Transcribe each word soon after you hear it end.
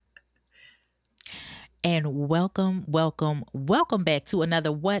and welcome back to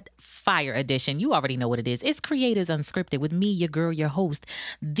another What Fire edition. You already know what it is. It's Creatives Unscripted with me, your girl, your host,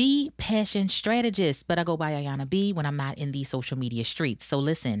 the Passion Strategist. But I go by Ayana B when I'm not in the social media streets. So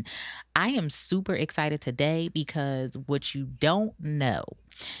listen, I am super excited today because what you don't know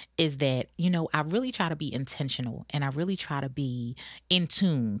is that, I really try to be intentional and I really try to be in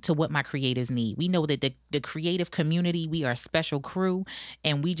tune to what my creators need. We know that the creative community, we are a special crew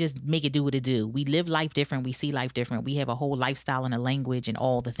and we just make it do what it do. We live life different. We see life different. We have a whole lifestyle and a language and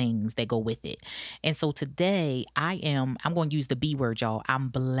all the things that go with it. And so today I'm going to use the B word, y'all. I'm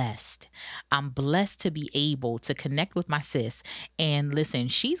blessed. I'm blessed to be able to connect with my sis. And listen,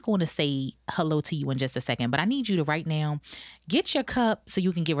 she's going to say hello to you in just a second, but I need you to right now get your cup so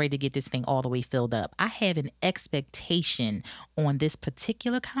you can get ready to get this thing all the way filled up. I have an expectation on this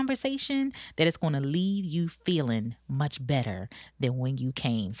particular conversation that it's going to leave you feeling much better than when you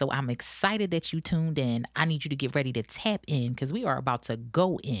came. So I'm excited that you tuned in. I need you to get ready to tap in because we are about to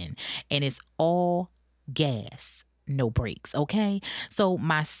go in and it's all gas. No breaks, okay? So,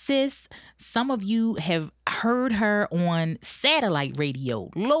 my sis, some of you have heard her on satellite radio,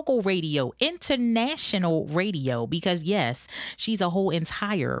 local radio, international radio, because yes, she's a whole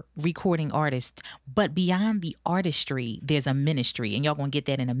entire recording artist. But beyond the artistry, there's a ministry, and y'all gonna get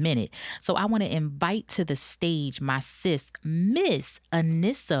that in a minute. So, I wanna invite to the stage my sis, Miss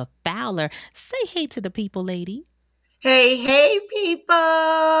Anisa Fowler. Say hey to the people, lady. Hey, hey,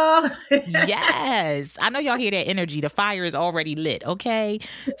 people. Yes. I know y'all hear that energy. The fire is already lit. Okay.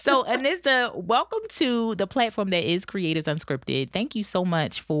 So, Anissa, welcome to the platform that is Creatives Unscripted. Thank you so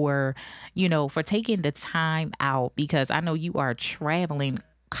much for taking the time out because I know you are traveling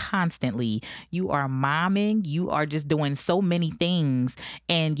constantly. You are momming, you are just doing so many things,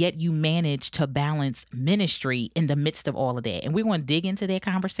 and yet you manage to balance ministry in the midst of all of that. And we're going to dig into that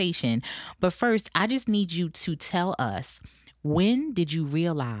conversation. But first, I just need you to tell us, when did you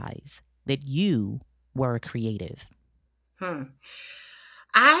realize that you were a creative? Hmm.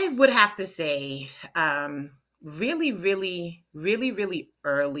 I would have to say, really, really, really, really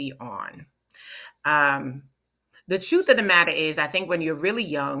early on. Um, the truth of the matter is, I think when you're really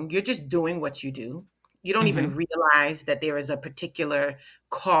young, you're just doing what you do. You don't even Mm-hmm. realize that there is a particular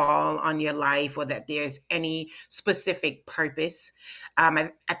call on your life or that there's any specific purpose.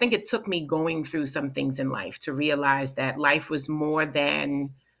 I think it took me going through some things in life to realize that life was more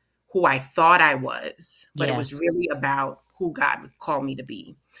than who I thought I was, but it Yeah. was really about who God would call me to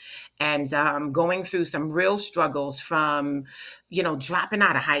be. And going through some real struggles from, dropping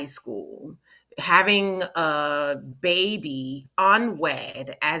out of high school, having a baby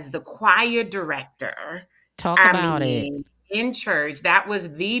unwed as the choir director. Talk I about it. mean, in church, that was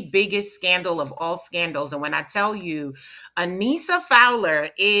the biggest scandal of all scandals. And when I tell you, Anisa Fowler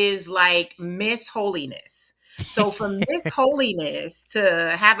is like Miss Holiness. So for Miss Holiness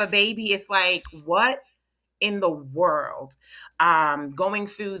to have a baby, it's like, what in the world? Going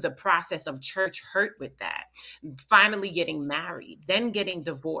through the process of church hurt with that, finally getting married, then getting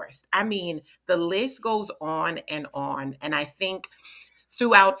divorced. I mean, the list goes on and on. And I think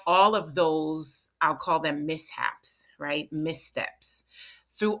throughout all of those, I'll call them mishaps, right? Missteps.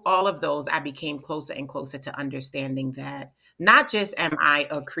 Through all of those, I became closer and closer to understanding that not just am I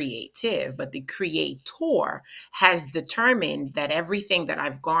a creative, but the creator has determined that everything that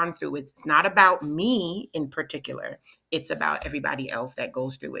I've gone through, it's not about me in particular. It's about everybody else that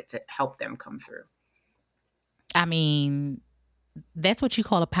goes through it to help them come through. I mean, that's what you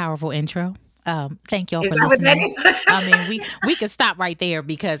call a powerful intro. Thank y'all Is for that what that listening. I mean, is? we could stop right there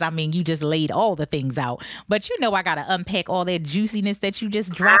because I mean, you just laid all the things out. But I gotta unpack all that juiciness that you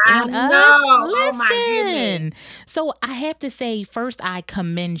just dropped I on us. know. Oh my goodness. Listen. So I have to say, first, I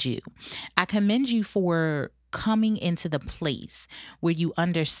commend you. I commend you for coming into the place where you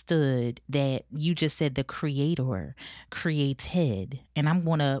understood that you just said the creator created. And I'm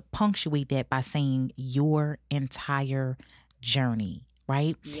gonna punctuate that by saying your entire journey,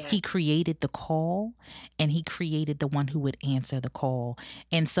 right? Yes. He created the call and he created the one who would answer the call.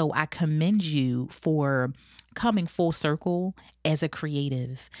 And so I commend you for coming full circle as a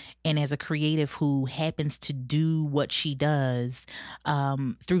creative and as a creative who happens to do what she does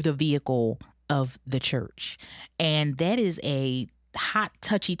through the vehicle of the church. And that is a hot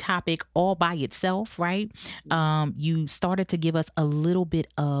touchy topic all by itself, right? You started to give us a little bit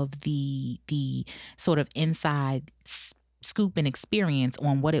of the sort of inside scoop and experience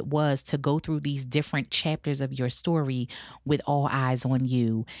on what it was to go through these different chapters of your story with all eyes on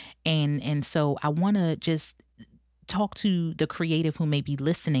you. And so I want to just talk to the creative who may be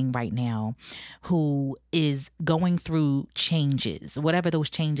listening right now, who is going through changes, whatever those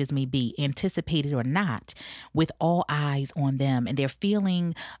changes may be, anticipated or not, with all eyes on them. And they're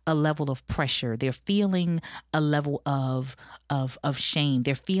feeling a level of pressure. They're feeling a level of shame.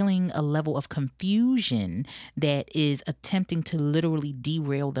 They're feeling a level of confusion that is attempting to literally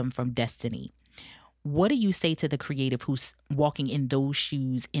derail them from destiny. What do you say to the creative who's walking in those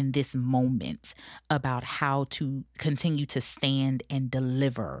shoes in this moment about how to continue to stand and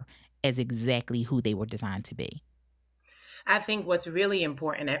deliver as exactly who they were designed to be? I think what's really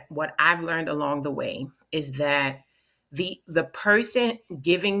important, what I've learned along the way, is that the person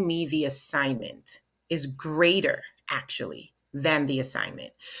giving me the assignment is greater actually than the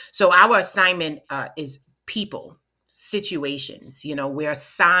assignment. So our assignment is people, situations. You know, we're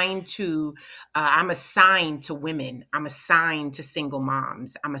assigned to. I'm assigned to women. I'm assigned to single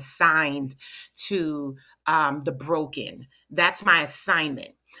moms. I'm assigned to the broken. That's my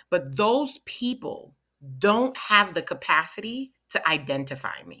assignment. But those people don't have the capacity to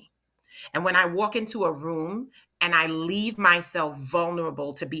identify me. And when I walk into a room and I leave myself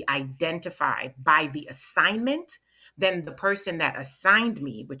vulnerable to be identified by the assignment, then the person that assigned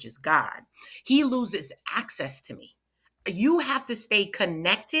me, which is God, he loses access to me. You have to stay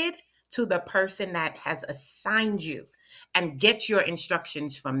connected to the person that has assigned you and get your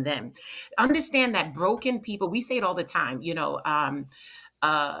instructions from them. Understand that broken people, we say it all the time,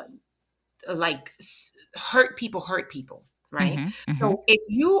 uh, like hurt people, right? Mm-hmm. Mm-hmm. So if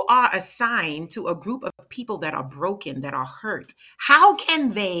you are assigned to a group of people that are broken, that are hurt, how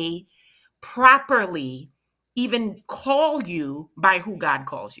can they properly even call you by who God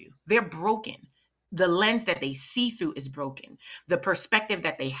calls you? They're broken. The lens that they see through is broken. The perspective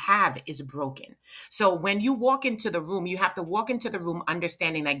that they have is broken. So when you walk into the room, you have to walk into the room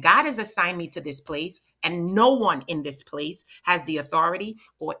understanding that God has assigned me to this place, and no one in this place has the authority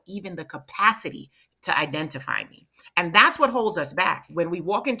or even the capacity to identify me. And that's what holds us back when we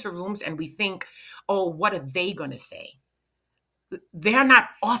walk into rooms and we think, oh, what are they going to say? They're not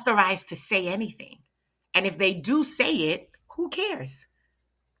authorized to say anything. And if they do say it, who cares?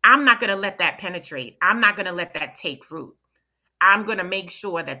 I'm not going to let that penetrate. I'm not going to let that take root. I'm going to make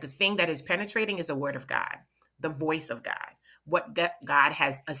sure that the thing that is penetrating is the word of God, the voice of God, what God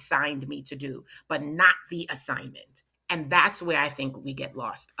has assigned me to do, but not the assignment. And that's where I think we get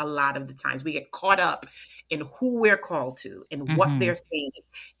lost a lot of the times. We get caught up in who we're called to, and what Mm-hmm. they're saying,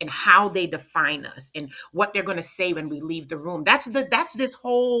 and how they define us, and what they're going to say when we leave the room. That's this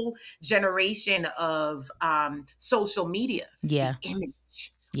whole generation of social media, the Yeah.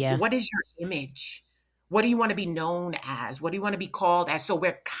 image. Yeah. What is your image? What do you want to be known as? What do you want to be called as? So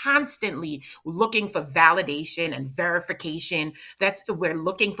we're constantly looking for validation and verification. We're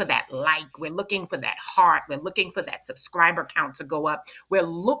looking for that like, we're looking for that heart, we're looking for that subscriber count to go up. We're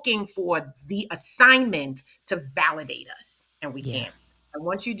looking for the assignment to validate us, and we Yeah. can't. And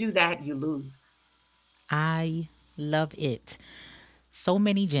once you do that, you lose. I love it. So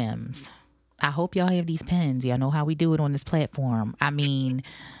many gems. I hope y'all have these pens. Y'all know how we do it on this platform. I mean,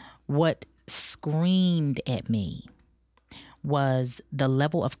 what screamed at me was the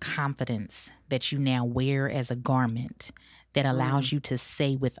level of confidence that you now wear as a garment that Mm, allows you to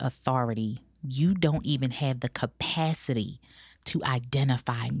say with authority, you don't even have the capacity to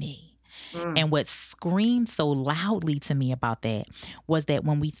identify me. mm, And what screamed so loudly to me about that was that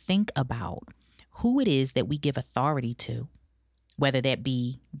when we think about who it is that we give authority to, whether that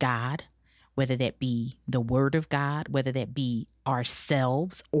be God, whether that be the word of God, whether that be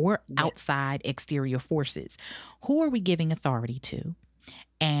ourselves or yeah, outside exterior forces, who are we giving authority to?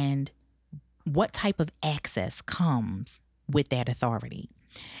 And what type of access comes with that authority?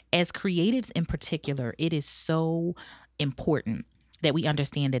 As creatives in particular, it is so important that we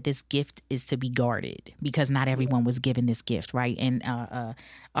understand that this gift is to be guarded because not yeah. everyone was given this gift, right? And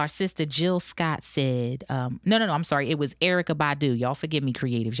our sister Jill Scott said, no, I'm sorry, it was Erica Badu. Y'all forgive me,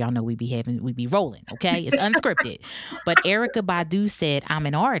 creatives. Y'all know we be rolling, okay? It's unscripted. But Erica Badu said, I'm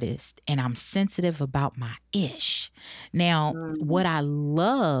an artist and I'm sensitive about my ish. Now, Mm, what I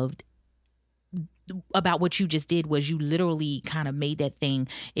loved about what you just did was you literally kind of made that thing.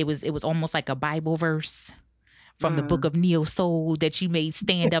 It was almost like a Bible verse from the book mm, of Neo Soul that you made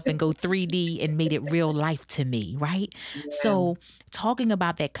stand up and go 3D and made it real life to me, right? yeah. So talking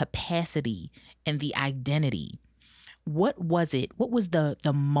about that capacity and the identity, what was it? What was the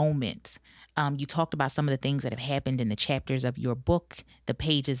moment? You talked about some of the things that have happened in the chapters of your book, the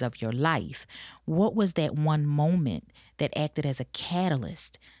pages of your life. What was that one moment that acted as a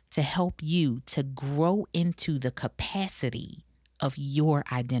catalyst to help you to grow into the capacity of your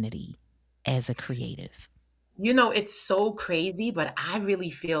identity as a creative? It's so crazy, but I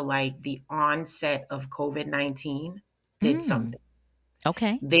really feel like the onset of COVID-19 did Mm, something.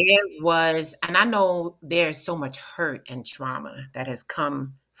 okay. There was, and I know there's so much hurt and trauma that has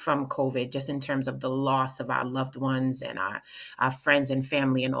come from COVID, just in terms of the loss of our loved ones and our friends and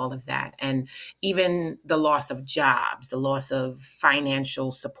family and all of that. And even the loss of jobs, the loss of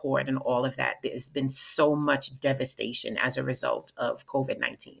financial support and all of that. There's been so much devastation as a result of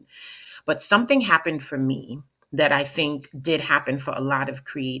COVID-19. But something happened for me that I think did happen for a lot of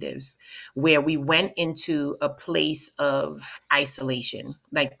creatives, where we went into a place of isolation.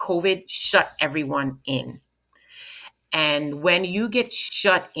 Like COVID shut everyone in. And when you get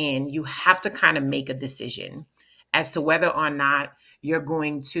shut in, you have to kind of make a decision as to whether or not you're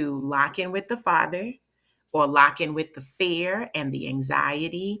going to lock in with the Father or lock in with the fear and the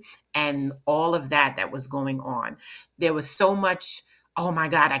anxiety and all of that was going on. There was so much, oh my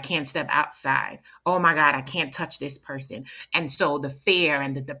God, I can't step outside. Oh my God, I can't touch this person. And so the fear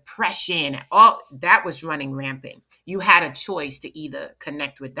and the depression, all that was running rampant. You had a choice to either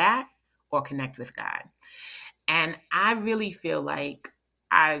connect with that or connect with God. And I really feel like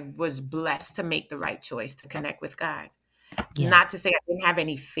I was blessed to make the right choice to connect with God. Yeah. Not to say I didn't have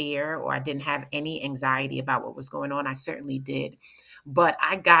any fear or I didn't have any anxiety about what was going on. I certainly did. But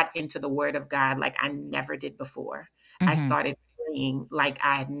I got into the word of God like I never did before. I Mm-hmm. started praying like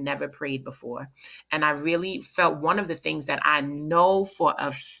I had never prayed before. And I really felt one of the things that I know for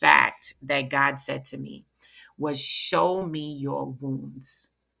a fact that God said to me was, show me your wounds.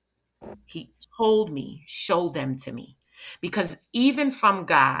 He told me, show them to me. Because even from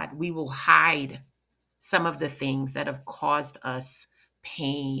God, we will hide some of the things that have caused us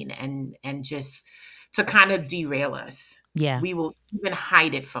pain and just to kind of derail us. Yeah. We will even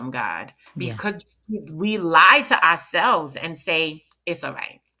hide it from God Yeah. because we lie to ourselves and say, it's all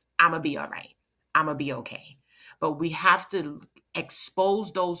right. I'm going to be all right. I'm going to be okay. But we have to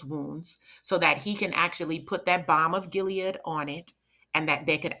expose those wounds so that He can actually put that balm of Gilead on it and that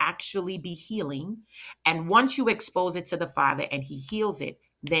there could actually be healing. And once you expose it to the Father and He heals it,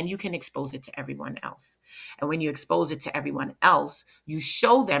 then you can expose it to everyone else. And when you expose it to everyone else, you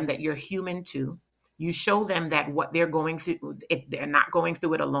show them that you're human too. You show them that what they're going through, they're not going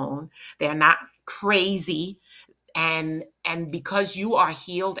through it alone. They're not crazy. And because you are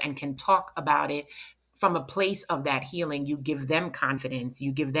healed and can talk about it from a place of that healing, you give them confidence,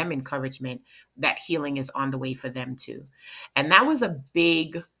 you give them encouragement that healing is on the way for them too. And that was a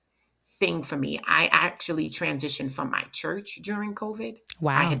big thing for me. I actually transitioned from my church during COVID. I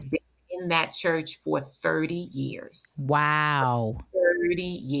Wow. had been in that church for 30 years. Wow. 30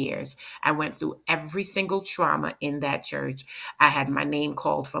 years. I went through every single trauma in that church. I had my name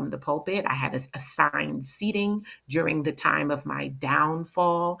called from the pulpit. I had assigned seating during the time of my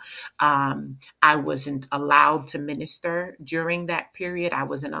downfall. I wasn't allowed to minister during that period. I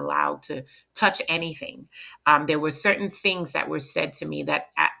wasn't allowed to touch anything. There were certain things that were said to me that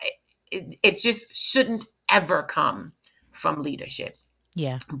it just shouldn't ever come from leadership,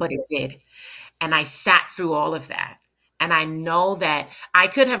 Yeah. but it did. And I sat through all of that. And I know that I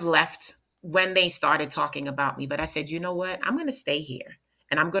could have left when they started talking about me, but I said, you know what? I'm going to stay here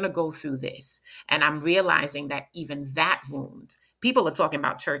and I'm going to go through this. And I'm realizing that even that wound, people are talking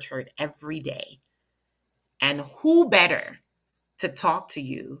about church hurt every day. And who better to talk to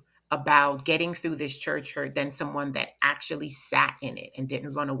you about getting through this church hurt than someone that actually sat in it and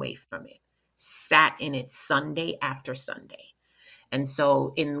didn't run away from it, sat in it Sunday after Sunday. And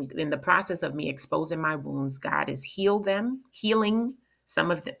so in the process of me exposing my wounds, God has healed them, healing.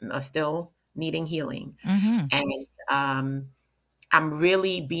 Some of them are still needing healing. Mm-hmm. And I'm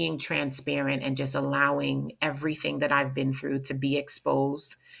really being transparent and just allowing everything that I've been through to be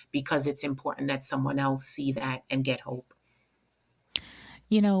exposed because it's important that someone else see that and get hope.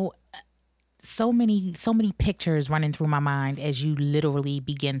 You know, so many pictures running through my mind as you literally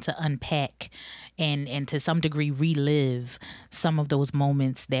begin to unpack and to some degree relive some of those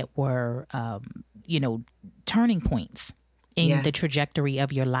moments that were turning points in Yeah. the trajectory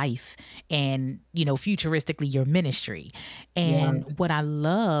of your life and futuristically your ministry. And Yes. what I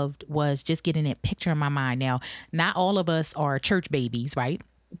loved was just getting that picture in my mind. Now, not all of us are church babies, right?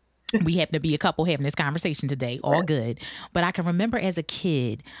 We happen to be a couple having this conversation today, all good. But I can remember as a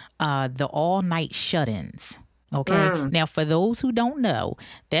kid, the all night shut ins. Okay. Mm, Now, for those who don't know,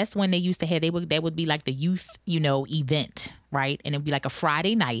 that's when they used to have, that would be like the youth, event, right? And it'd be like a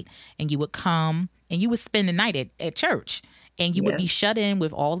Friday night, and you would come and you would spend the night at church. And you would yeah. be shut in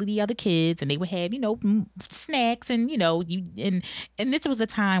with all of the other kids, and they would have, snacks, and and this was the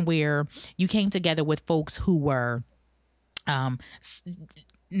time where you came together with folks who were um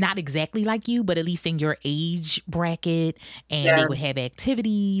not exactly like you, but at least in your age bracket. And they Yeah. would have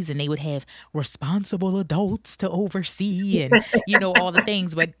activities and they would have responsible adults to oversee and, all the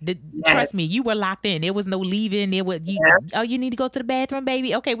things. But Yes. trust me, you were locked in. There was no leaving. It was, Yeah. oh, you need to go to the bathroom,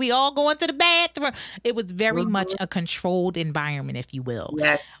 baby. Okay, we all going to the bathroom. It was very much Mhm. a controlled environment, if you will.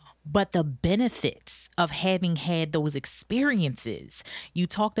 Yes. But the benefits of having had those experiences, you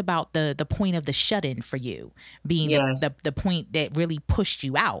talked about the point of the shut-in for you being the, Yes. the the point that really pushed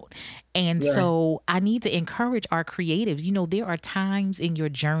you out. And Yes. so I need to encourage our creatives. There are times in your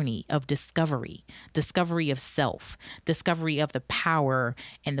journey of discovery of self, discovery of the power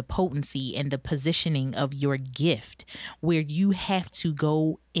and the potency and the positioning of your gift, where you have to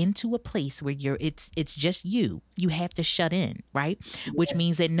go into a place where it's just you. You have to shut in, right? Which Yes.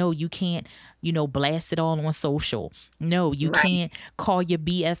 means that no, you can't, blast it all on social. No, you Right. can't call your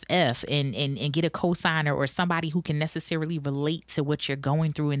BFF and get a cosigner or somebody who can necessarily relate to what you're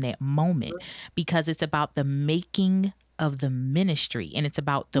going through in that moment, because it's about the making of the ministry and it's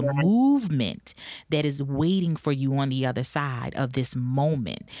about the Yes. movement that is waiting for you on the other side of this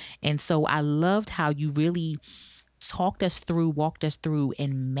moment. And so I loved how you really walked us through,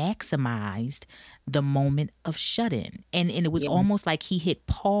 and maximized the moment of shut in. And it was Yeah. almost like he hit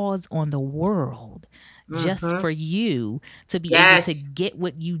pause on the world just Mhm. for you to be able Yes. to get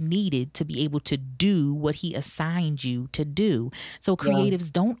what you needed to be able to do what he assigned you to do. So Yes.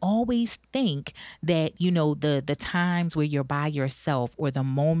 creatives, don't always think that, the times where you're by yourself or the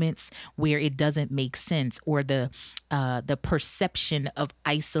moments where it doesn't make sense or the perception of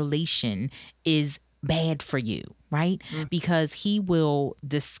isolation is bad for you, right? Mm. Because he will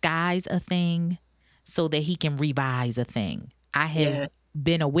disguise a thing so that he can revise a thing. I have Yeah.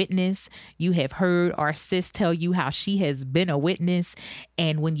 been a witness. You have heard our sis tell you how she has been a witness.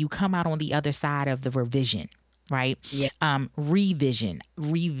 And when you come out on the other side of the revision, right? Yeah. Revision.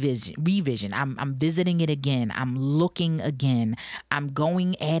 I'm visiting it again. I'm looking again. I'm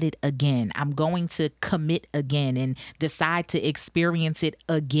going at it again. I'm going to commit again and decide to experience it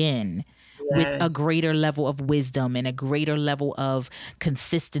again with a Yes. greater level of wisdom and a greater level of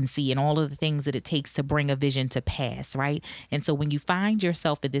consistency and all of the things that it takes to bring a vision to pass, right? And so when you find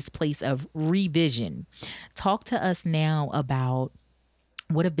yourself at this place of revision, talk to us now about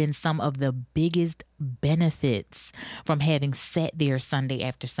what have been some of the biggest benefits from having sat there Sunday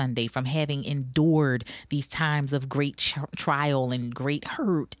after Sunday, from having endured these times of great trial and great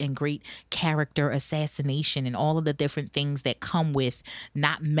hurt and great character assassination and all of the different things that come with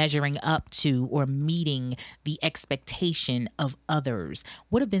not measuring up to or meeting the expectation of others.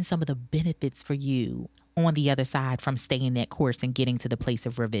 What have been some of the benefits for you on the other side from staying that course and getting to the place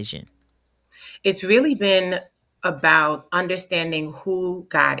of revision? It's really been about understanding who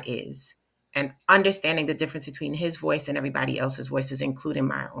God is and understanding the difference between his voice and everybody else's voices, including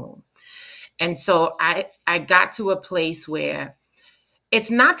my own. And so I got to a place where it's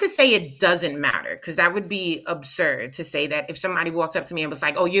not to say it doesn't matter, because that would be absurd to say that if somebody walked up to me and was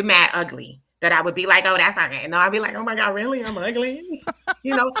like, "Oh, you're mad ugly," that I would be like, "Oh, that's okay." No, I'd be like, "Oh my God, really? I'm ugly?"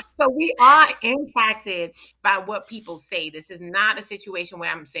 So we are impacted by what people say. This is not a situation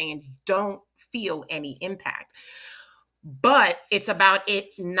where I'm saying don't feel any impact, but it's about it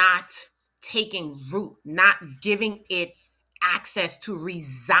not taking root, not giving it access to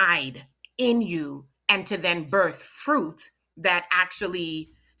reside in you and to then birth fruit that actually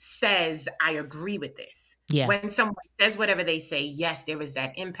says, I agree with this. Yeah. When someone says whatever they say, yes, there is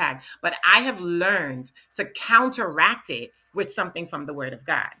that impact. But I have learned to counteract it with something from the word of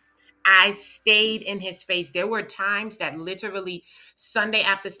God. I stayed in his face. There were times that literally Sunday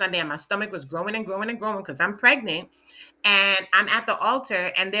after Sunday, and my stomach was growing and growing and growing because I'm pregnant, and I'm at the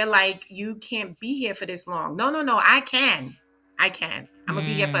altar and they're like, you can't be here for this long. No, no, no, I can. I can. I'm going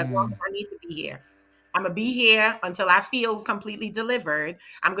to be here for as long Mm, as I need to be here. I'm going to be here until I feel completely delivered.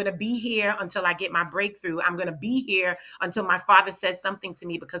 I'm going to be here until I get my breakthrough. I'm going to be here until my father says something to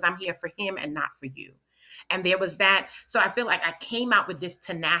me, because I'm here for him and not for you. And there was that. So I feel like I came out with this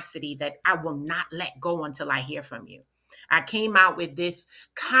tenacity that I will not let go until I hear from you. I came out with this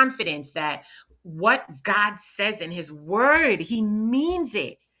confidence that what God says in his word, he means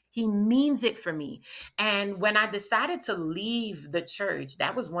it. He means it for me. And when I decided to leave the church,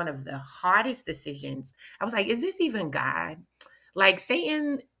 that was one of the hardest decisions. I was like, is this even God? Like,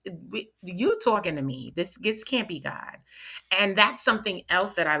 Satan, you talking to me. This can't be God. And that's something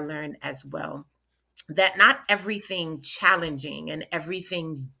else that I learned as well, that not everything challenging and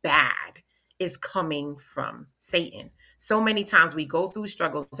everything bad is coming from Satan. So many times we go through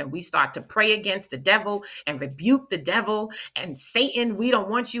struggles and we start to pray against the devil and rebuke the devil and Satan, we don't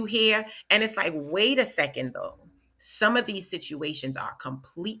want you here. And it's like, wait a second though. some of these situations are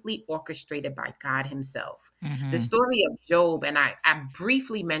completely orchestrated by God Himself. The Mm-hmm. story of Job, and I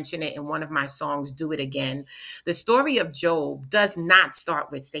briefly mention it in one of my songs, Do It Again. The story of Job does not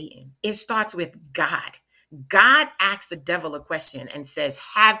start with Satan, it starts with God. God asks the devil a question and says,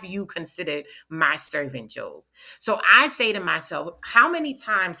 have you considered my servant Job? So I say to myself, how many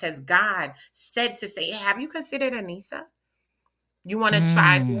times has God said to say, have you considered Anisa? You want to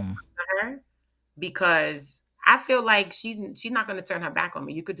try to Mm. her? Because I feel like she's not going to turn her back on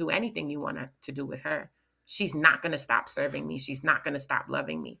me. You could do anything you want to do with her. She's not going to stop serving me. She's not going to stop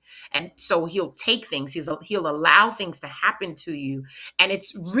loving me. And so he'll take things. He'll allow things to happen to you. And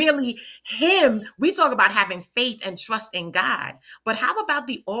it's really him. We talk about having faith and trust in God. But how about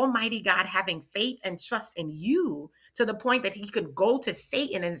the Almighty God having faith and trust in you to the point that he could go to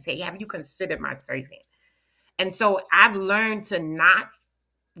Satan and say, have you considered my servant? And so I've learned to not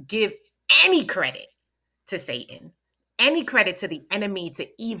give any credit to Satan, any credit to the enemy, to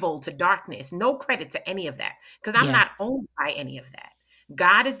evil, to darkness, no credit to any of that, because I'm Yeah. not owned by any of that.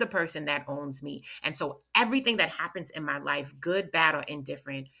 God is the person that owns me. And so everything that happens in my life, good, bad, or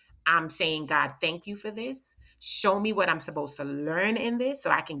indifferent, I'm saying, God, thank you for this. Show me what I'm supposed to learn in this so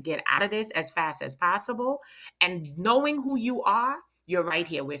I can get out of this as fast as possible. And knowing who you are, you're right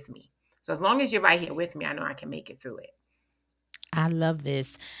here with me. So as long as you're right here with me, I know I can make it through it. I love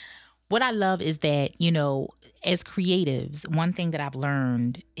this. What I love is that, as creatives, one thing that I've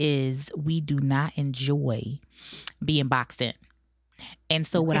learned is we do not enjoy being boxed in. And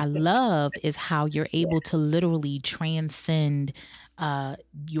so, what I love is how you're able to literally transcend uh,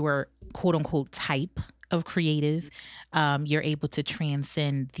 your quote unquote type of creative. You're able to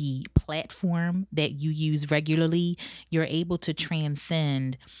transcend the platform that you use regularly. You're able to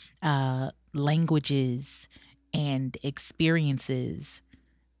transcend languages and experiences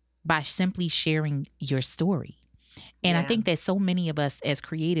by simply sharing your story. And I Yeah. think that so many of us as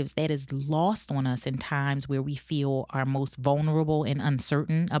creatives, that is lost on us in times where we feel our most vulnerable and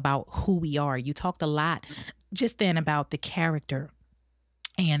uncertain about who we are. You talked a lot just then about the character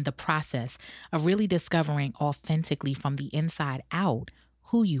and the process of really discovering authentically from the inside out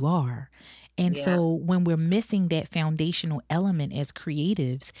who you are. And Yeah. so when we're missing that foundational element as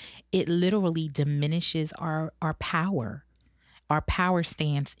creatives, it literally diminishes our power. Our power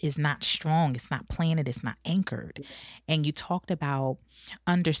stance is not strong, it's not planted, it's not anchored. And you talked about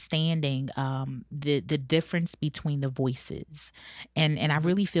understanding the difference between the voices, and I Mhm.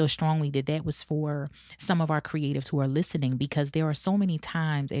 really feel strongly that that was for some of our creatives who are listening, because there are so many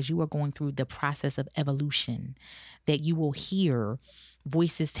times as you are going through the process of evolution that you will hear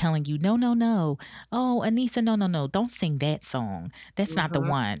voices telling you, no, no, no. Oh, Anisa, no, no, no. Don't sing that song. That's not the Mhm.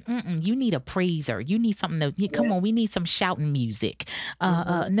 one. You need a praiser. You need something come Yeah. on. We need some shouting music.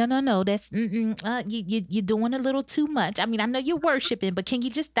 Mhm. No, no, no. That's, you're doing a little too much. I mean, I know you're worshiping, but can you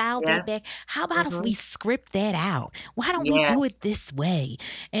just dial Yeah. that back? How about if we Mhm. script that out? Why don't we Yeah. do it this way?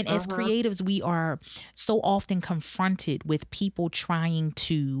 And as Mhm. creatives, we are so often confronted with people trying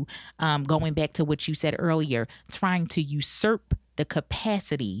to, going back to what you said earlier, trying to usurp the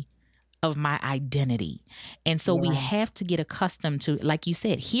capacity of my identity. And so we Yeah. have to get accustomed to, like you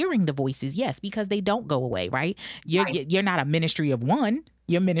said, hearing the voices, yes, because they don't go away, right? Right. You're not a ministry of one.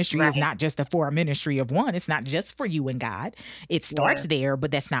 Your ministry is Right. not just for a ministry of one. It's not just for you and God. It starts Yeah. there,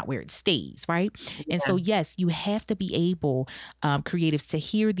 but that's not where it stays, right? And so, Yeah. yes, you have to be able, creatives, to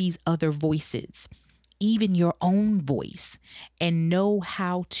hear these other voices, even your own voice, and know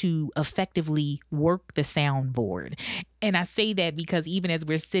how to effectively work the soundboard. And I say that because even as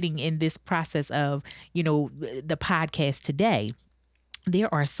we're sitting in this process of, the podcast today,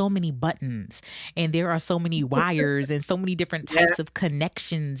 there are so many buttons and there are so many wires and so many different Yeah. types of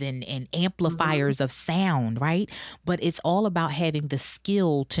connections and Mhm. amplifiers of sound, right? But it's all about having the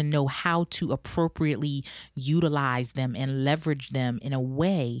skill to know how to appropriately utilize them and leverage them in a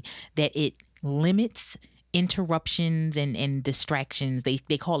way that it limits interruptions and distractions. They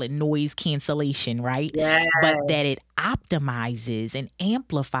call it noise cancellation, right? But that Yes. it optimizes and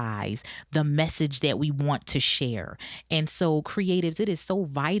amplifies the message that we want to share. And so, creatives, it is so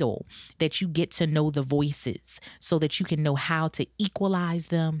vital that you get to know the voices so that you can know how to equalize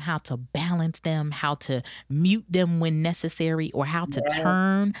them, how to balance them, how to mute them when necessary, or how to Yes.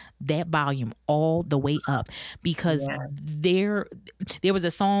 turn that volume all the way up. Because Yeah. there was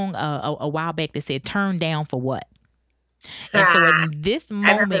a song a while back that said, "Turn down for what?" And so, I in this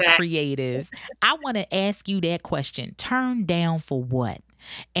remember moment, that. creatives, I want to ask you that question: turn down for what?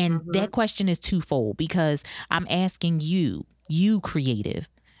 And that Mhm. question is twofold, because I'm asking you, you creative,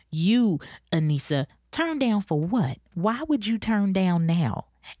 you, Anisa, turn down for what? Why would you turn down now?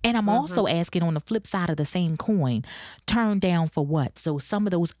 And I'm Mhm. also asking on the flip side of the same coin, turn down for what? So some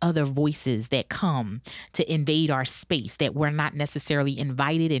of those other voices that come to invade our space that we're not necessarily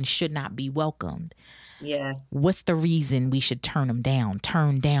invited and should not be welcomed. Yes. What's the reason we should turn them down?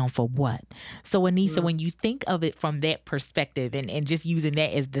 Turn down for what? So, Anisa, Mm. when you think of it from that perspective and just using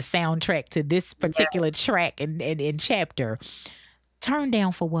that as the soundtrack to this particular Yes. track and chapter, turn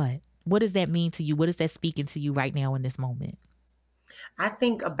down for what? What does that mean to you? What is that speaking to you right now in this moment? I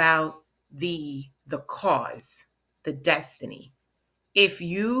think about the cause, the destiny. If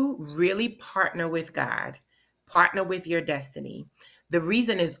you really partner with God, partner with your destiny, the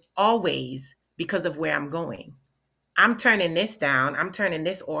reason is always because of where I'm going. I'm turning this down. I'm turning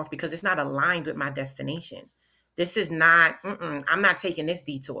this off because it's not aligned with my destination. This is not, I'm not taking this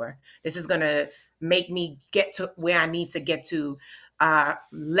detour. This is going to make me get to where I need to get to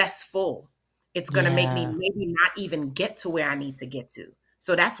less full. It's going to make me Yeah. maybe not even get to where I need to get to.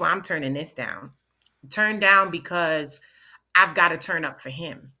 So that's why I'm turning this down. Turn down because I've got to turn up for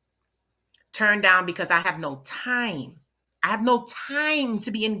him. Turn down because I have no time. I have no time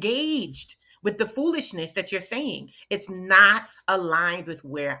to be engaged with the foolishness that you're saying. It's not aligned with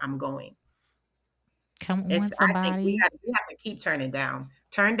where I'm going. Come on, It's I think somebody. we have to keep turning down.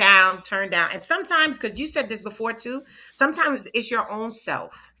 Turn down, turn down. And sometimes, because you said this before too, sometimes it's your own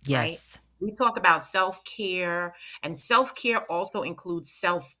self, right? Yes. We talk about self-care, and self-care also includes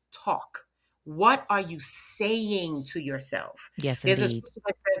self-talk. What are you saying to yourself? Yes, There's a indeed. scripture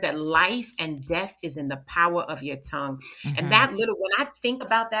that says that life and death is in the power of your tongue. And Mm-hmm. that little, when I think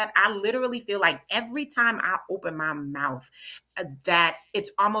about that, I literally feel like every time I open my mouth, that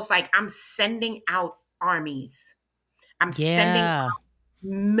it's almost like I'm sending out armies. I'm sending Yeah.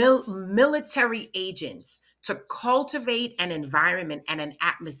 military agents to cultivate an environment and an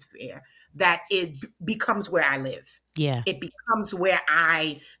atmosphere that it becomes where I live. Yeah. It becomes where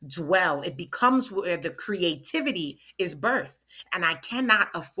I dwell. It becomes where the creativity is birthed. And I cannot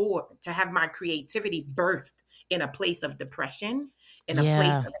afford to have my creativity birthed in a place of depression, in a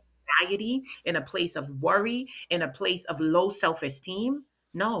place Yeah. of anxiety, in a place of worry, in a place of low self esteem.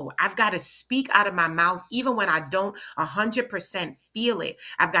 No, I've got to speak out of my mouth even when I don't 100% feel it.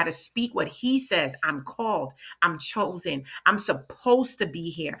 I've got to speak what he says. I'm called, I'm chosen, I'm supposed to be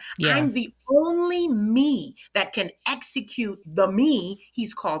here. Yeah. I'm the only me that can execute the me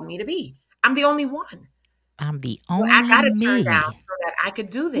he's called me to be. I'm the only one. I'm the So I only got to turn down me. so that I could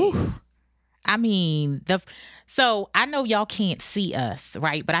do Whew. this. I mean, so I know y'all can't see us,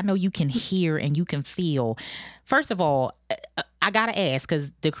 right? But I know you can hear and you can feel. First of all, I gotta ask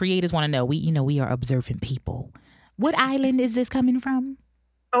because the creators want to know. We are observant people. What island is this coming from?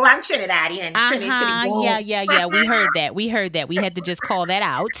 Oh, I'm Trinidadian, Trinity Yeah, boom. yeah, yeah. We heard that. We heard that. We had to just call that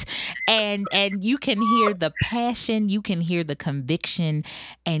out. And you can hear the passion, you can hear the conviction,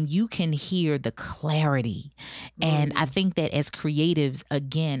 and you can hear the clarity. And I Mm, think that as creatives,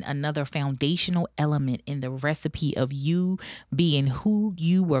 again, another foundational element in the recipe of you being who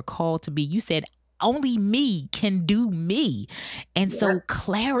you were called to be. You said only me can do me. And so yep,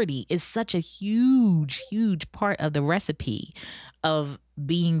 clarity is such a huge, huge part of the recipe of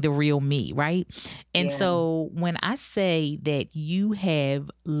being the real me, right? And yeah, so when I say that you have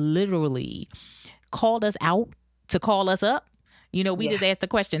literally called us out to call us up, we yeah, just asked the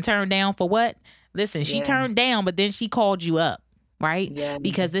question, turn down for what? Listen, she yeah, turned down, but then she called you up, right?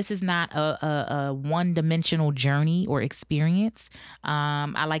 Because yes. this is not a one-dimensional journey or experience.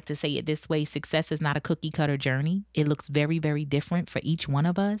 I like to say it this way: success is not a cookie cutter journey. It looks very, very different for each one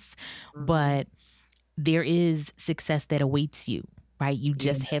of us, Hmm. but there is success that awaits you, right? You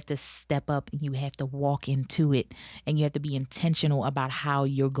Yeah, just have to step up and you have to walk into it, and you have to be intentional about how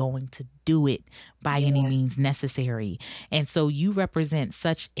you're going to do it by any yes. means necessary. And so you represent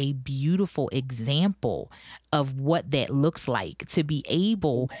such a beautiful example of what that looks like to be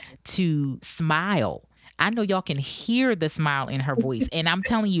able to smile. I know y'all can hear the smile in her voice. And I'm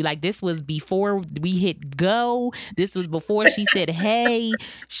telling you, like, this was before we hit go. This was before she said, hey.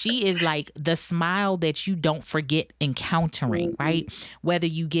 She is like the smile that you don't forget encountering, Mhm. right? Whether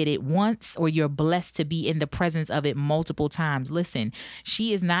you get it once or you're blessed to be in the presence of it multiple times. Listen,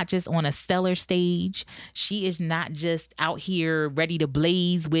 she is not just on a stellar stage. She is not just out here ready to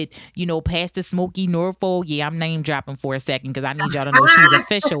blaze with, Pastor Smokey Norfolk. Yeah, I'm name dropping for a second because I need y'all to know she's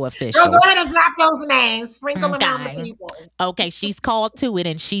official, Girl, go official. ahead and drop those names. Sprinkle them on the Okay. people. Okay, she's called to it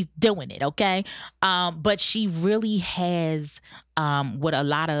and she's doing it, okay? But she really has what a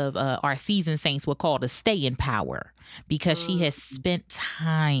lot of our seasoned saints would call the stay in power because she has Mm, spent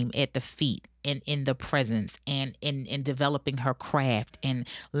time at the feet in the presence and in developing her craft and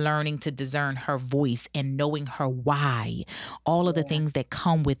learning to discern her voice and knowing her why, all of the Yeah. things that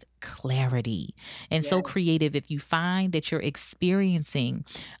come with clarity. And so Yes. creative, if you find that you're experiencing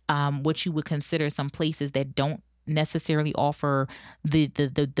what you would consider some places that don't necessarily offer the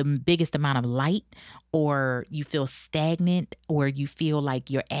biggest amount of light, or you feel stagnant, or you feel like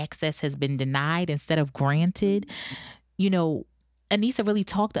your access has been denied instead of granted, you know, Anisa really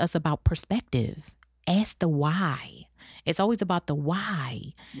talked to us about perspective. Ask the why. It's always about the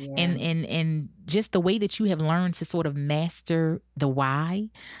why. Yeah. And just the way that you have learned to sort of master the why,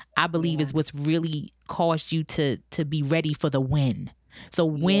 I believe Yeah. is what's really caused you to be ready for the win. So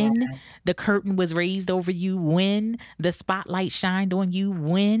Yeah. when the curtain was raised over you, when the spotlight shined on you,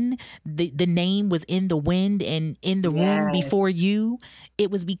 when the name was in the wind and in the room Yes. before you,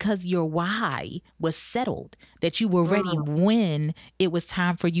 it was because your why was settled, that you were ready Mm. when it was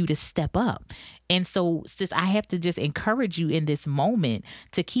time for you to step up. And so, sis, I have to just encourage you in this moment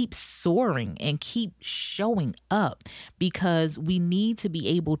to keep soaring and keep showing up, because we need to be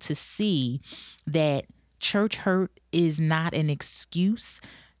able to see that church hurt is not an excuse.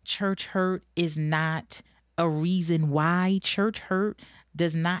 Church hurt is not a reason why. Church hurt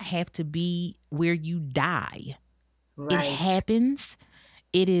does not have to be where you die. It Right. happens.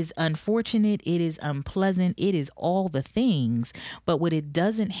 It is unfortunate. It is unpleasant. It is all the things. But what it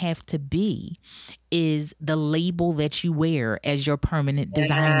doesn't have to be is the label that you wear as your permanent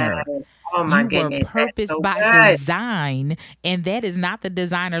designer. Yes. Oh my You were goodness. That's purposed so by good. design, and that is not the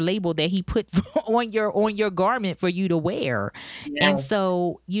designer label that he put on your garment for you to wear. And Yes.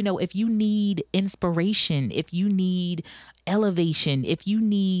 so, if you need inspiration, if you need elevation, if you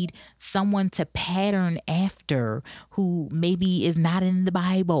need someone to pattern after who maybe is not in the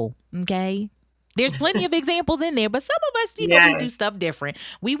Bible, okay? There's plenty of examples in there, but some of us, we do Yes. stuff different.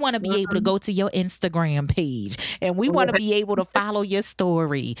 We want to be able to Mhm. go to your Instagram page, and we want to be able to follow your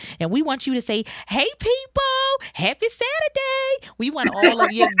story, and we want you to say, "Hey people, happy Saturday." We want all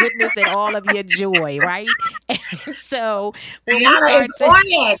of your goodness and all of your joy, right? And so when we Ayana is start to on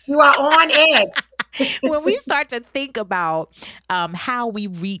it. You are on it. when we start to think about how we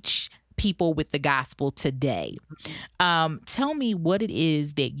reach people with the gospel today, tell me what it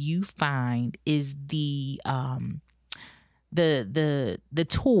is that you find is the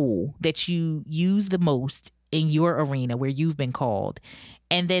tool that you use the most in your arena where you've been called,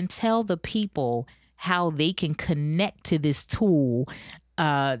 and then tell the people how they can connect to this tool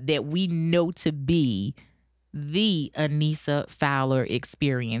that we know to be the Anisa Fowler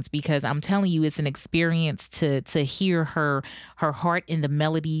experience, because I'm telling you, it's an experience to hear her heart in the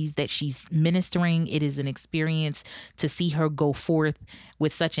melodies that she's ministering. It is an experience to see her go forth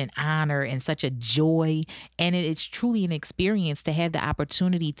with such an honor and such a joy. And it's truly an experience to have the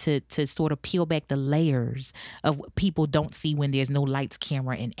opportunity to sort of peel back the layers of what people don't see when there's no lights,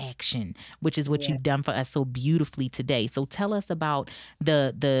 camera, and action, which is what Yeah. you've done for us so beautifully today. So tell us about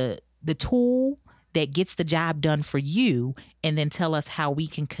the tool that gets the job done for you, and then tell us how we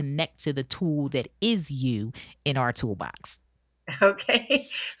can connect to the tool that is you in our toolbox. Okay.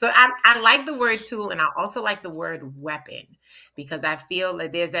 So I like the word tool, and I also like the word weapon, because I feel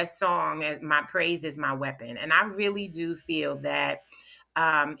that there's that song, My Praise is My Weapon. And I really do feel that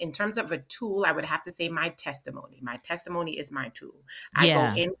in terms of a tool, I would have to say my testimony. My testimony is my tool. I go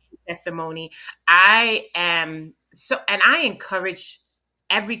Yeah. into testimony. I am so, and I encourage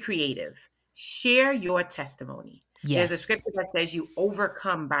every creative, share your testimony. There's a Yes. scripture that says you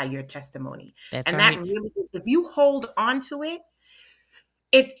overcome by your testimony. That's And that right. really, if you hold on to it,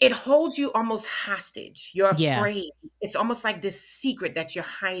 it holds you almost hostage. You're Yeah. afraid. It's almost like this secret that you're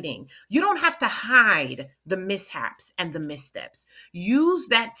hiding. You don't have to hide the mishaps and the missteps. Use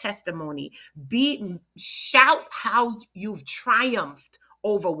that testimony. Shout how you've triumphed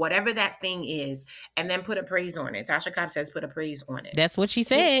over whatever that thing is, and then put a praise on it. Tasha Cobb says, put a praise on it. That's what she Put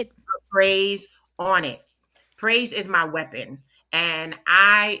said. a praise on it. Praise is my weapon. And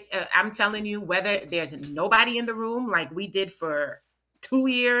I'm telling you, whether there's nobody in the room like we did for 2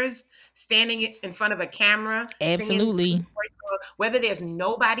 years, standing in front of a camera, singing, Absolutely. whether there's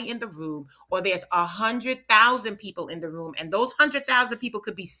nobody in the room or there's 100,000 people in the room, and those 100,000 people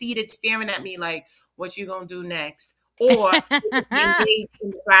could be seated staring at me like, what you gonna do next? Or they could be engaged in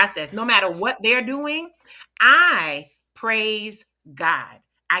the process. No matter what they're doing, I praise God.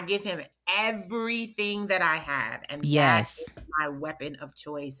 I give him everything that I have, and that is Yes. my weapon of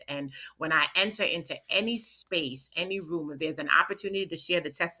choice. And when I enter into any space, any room, if there's an opportunity to share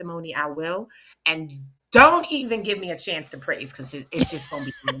the testimony, I will. And Don't even give me a chance to praise because it's just going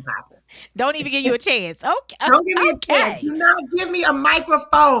to be impossible. Don't even give you a chance. Okay. Don't give me a chance. Okay. Do not give me a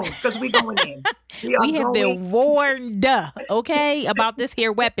microphone because we going in. We are We have going. been warned, okay, about this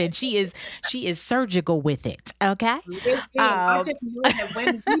here weapon. She is surgical with it. Okay. Listen, I Um just know that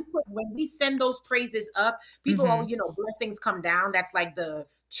when we send those praises up, people, mhm. blessings come down. That's like the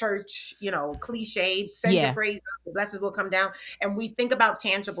church, cliche. Send your Yeah. praise up, the blessings will come down. And we think about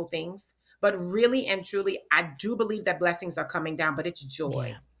tangible things, but really and truly, I do believe that blessings are coming down, but it's Yeah.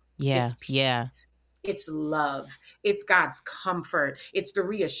 joy. Yeah. It's Yeah. peace. It's love. It's God's comfort. It's the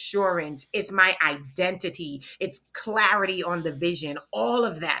reassurance. It's my identity. It's clarity on the vision. All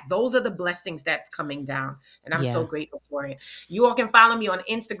of that. Those are the blessings that's coming down. And I'm so Yeah. grateful for it. You all can follow me on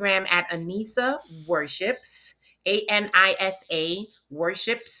Instagram at Anisa Worships. Anisa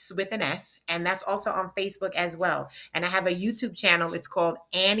worships with an S. And that's also on Facebook as well. And I have a YouTube channel. It's called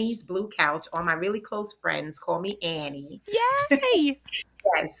Annie's Blue Couch. All my really close friends call me Annie. Yay.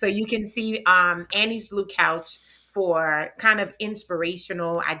 Yes, so you can see Annie's Blue Couch for kind of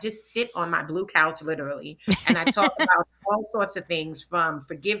inspirational. I just sit on my blue couch literally, and I talk about all sorts of things from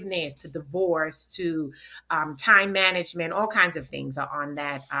forgiveness to divorce to time management. All kinds of things are on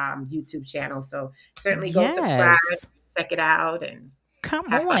that YouTube channel. So certainly go subscribe, Yes. check it out, and Come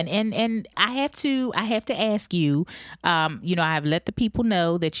have fun. on. And I have to ask you, I've let the people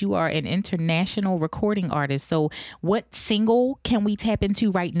know that you are an international recording artist. So what single can we tap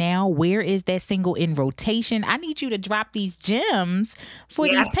into right now? Where is that single in rotation? I need you to drop these gems for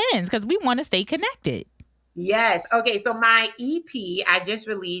these Yes. pens because we want to stay connected. Yes. Okay. So my EP I just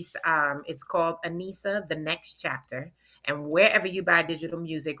released. It's called Anisa, the Next Chapter. And wherever you buy digital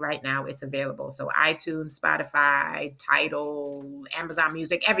music right now, it's available. So iTunes, Spotify, Tidal, Amazon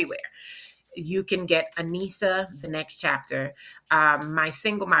Music, everywhere you can get Anisa, the next chapter.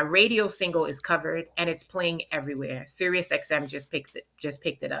 My radio single is covered and it's playing everywhere. Sirius XM just picked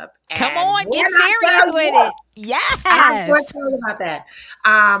it up. Come And on, when get I serious tell with you, it. I'm going Yes. to tell you about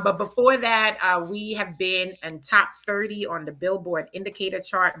that. But before that, we have been in top 30 on the Billboard Indicator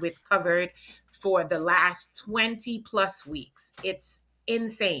chart with Covered for the last 20 plus weeks. It's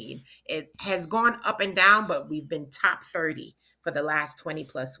insane. It has gone up and down, but we've been top 30 for the last 20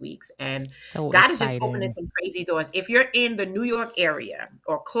 plus weeks. And So God is just opening exciting. some crazy doors. If you're in the New York area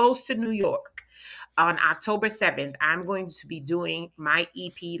or close to New York, on October 7th, I'm going to be doing my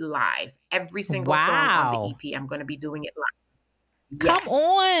EP live. Every single song on the Wow. EP, I'm going to be doing it live. Come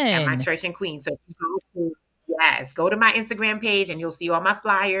Yes, at my on. church in Queens. So if you go to my Instagram page and you'll see all my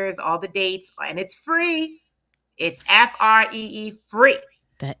flyers, all the dates, and it's free. It's FREE free.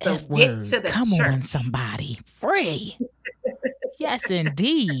 The So F get word. to the Come on, church. somebody. Free. Yes,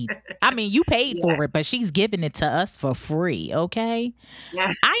 indeed. I mean, you paid Yeah, for it, but she's giving it to us for free, okay?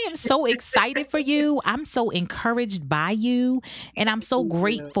 yeah. I am so excited for you. I'm so encouraged by you. And I'm so Thank you.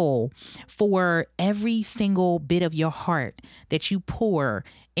 grateful for every single bit of your heart that you pour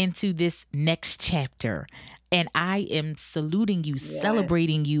into this next chapter. And I am saluting you, Yes.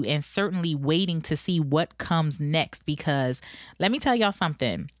 celebrating you, and certainly waiting to see what comes next. Because let me tell y'all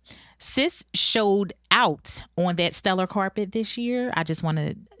something. Sis showed out on that stellar carpet this year. I just want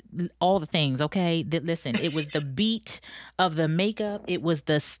to all the things, okay? That listen, it was the beat of the makeup, it was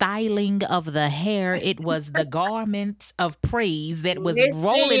the styling of the hair, it was the garment of praise that was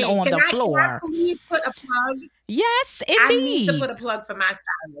rolling Listen, on can the I floor. please put a plug? Yes, I need to put indeed. a plug for my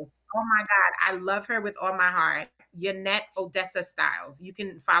stylist. Oh my God. I love her with all my heart. Yanette Odessa Styles. You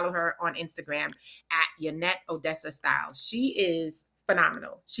can follow her on Instagram at Yanette Odessa Styles. She is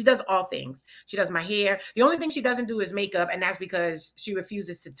phenomenal. She does all things. She does my hair. The only thing she doesn't do is makeup, and that's because she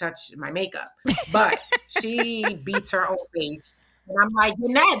refuses to touch my makeup. But she beats her own face. And I'm like,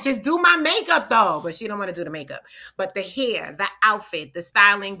 Yanette, just do my makeup though. But she don't want to do the makeup. But the hair, the outfit, the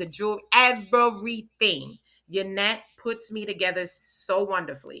styling, the jewelry, everything. Yanette puts me together so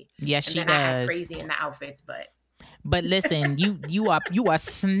wonderfully. Yes, And she then I act does. crazy in the outfits, but But listen, you are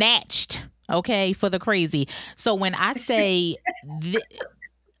snatched, okay, for the crazy. So when I say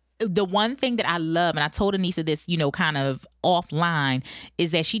the one thing that I love, and I told Anisa this, kind of offline,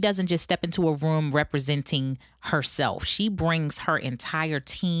 is that she doesn't just step into a room representing herself. She brings her entire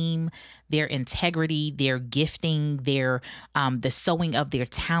team, their integrity, their gifting, their the sowing of their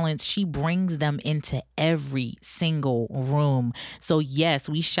talents. She brings them into every single room. So yes,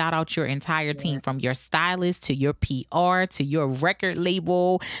 we shout out your entire yeah. team, from your stylist to your PR to your record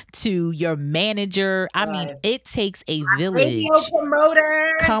label to your manager. I mean, it takes a Radio village.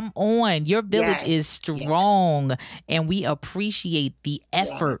 promoter. Come on. Your village is Yes. Yes. strong, and we appreciate the Yes.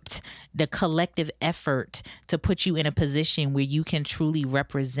 effort, the collective effort to put you in a position where you can truly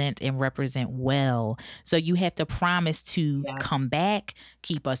represent and represent well. So you have to promise to Yes. come back,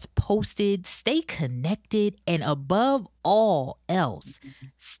 keep us posted, stay connected, and above all else,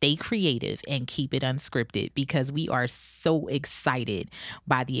 stay creative and keep it unscripted because we are so excited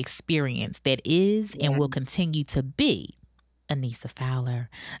by the experience that is and Yeah. will continue to be Anisa Fowler.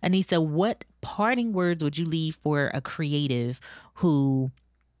 Anisa, what parting words would you leave for a creative who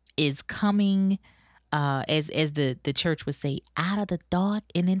is coming, as the church would say, out of the dark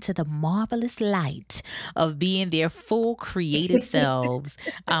and into the marvelous light of being their full creative selves?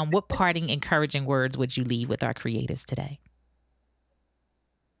 What parting, encouraging words would you leave with our creatives today?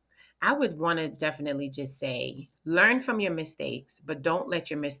 I would want to definitely just say learn from your mistakes, but don't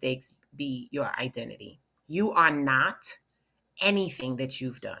let your mistakes be your identity. You are not anything that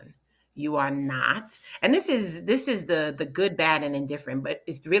you've done. You are not. And this is the good, bad and indifferent, but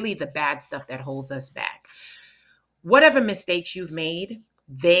it's really the bad stuff that holds us back. Whatever mistakes you've made,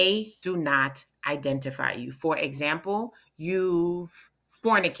 they do not identify you. For example, you've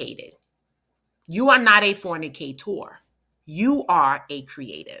fornicated. You are not a fornicator. You are a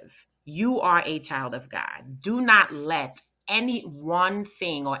creative. You are a child of God. Do not let any one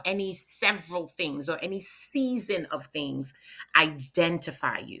thing or any several things or any season of things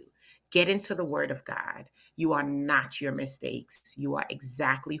identify you. Get into the word of God. You are not your mistakes. You are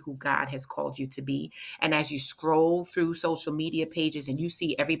exactly who God has called you to be. And as you scroll through social media pages and you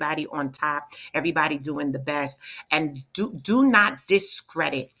see everybody on top, everybody doing the best, and do not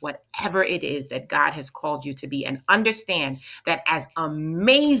discredit whatever it is that God has called you to be, and understand that as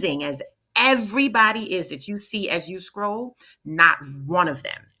amazing as everybody is that you see as you scroll, not one of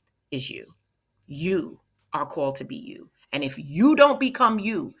them is you. You are called to be you. And if you don't become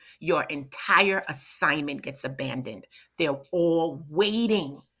you, your entire assignment gets abandoned. They're all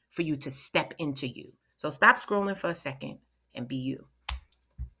waiting for you to step into you. So stop scrolling for a second and be you.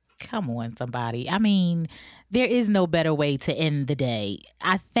 Come on, somebody. I mean, there is no better way to end the day.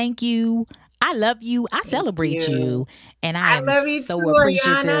 I thank you. I love you. I Thank celebrate you. you. And I I am love you so too,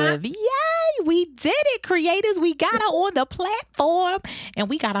 Ayana. appreciative. Yay! We did it, creators. We got her on the platform and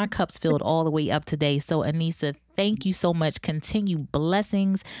we got our cups filled all the way up today. So, Anisa, thank you so much. Continue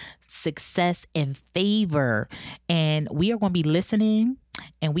blessings, success, and favor. And we are going to be listening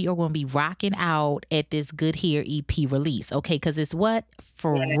and we are going to be rocking out at this Good Here EP release, okay? Because it's what?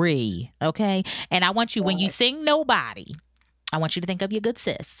 Yes, Free, okay? And I want you, when you yes. sing Nobody, I want you to think of your good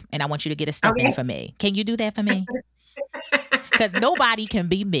sis and I want you to get a step in Okay. for me. Can you do that for me? Because nobody can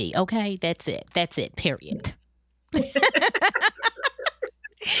be me, okay? That's it. That's it, period.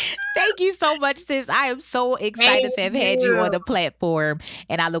 Thank you so much, sis. I am so Thank excited to have had you on you. the platform.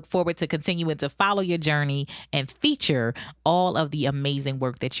 And I look forward to continuing to follow your journey and feature all of the amazing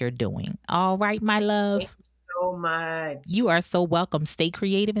work that you're doing. All right, my Thank love. you so You much. are so welcome. Stay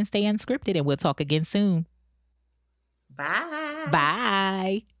creative and stay unscripted, and we'll talk again soon. Bye.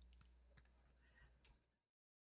 Bye.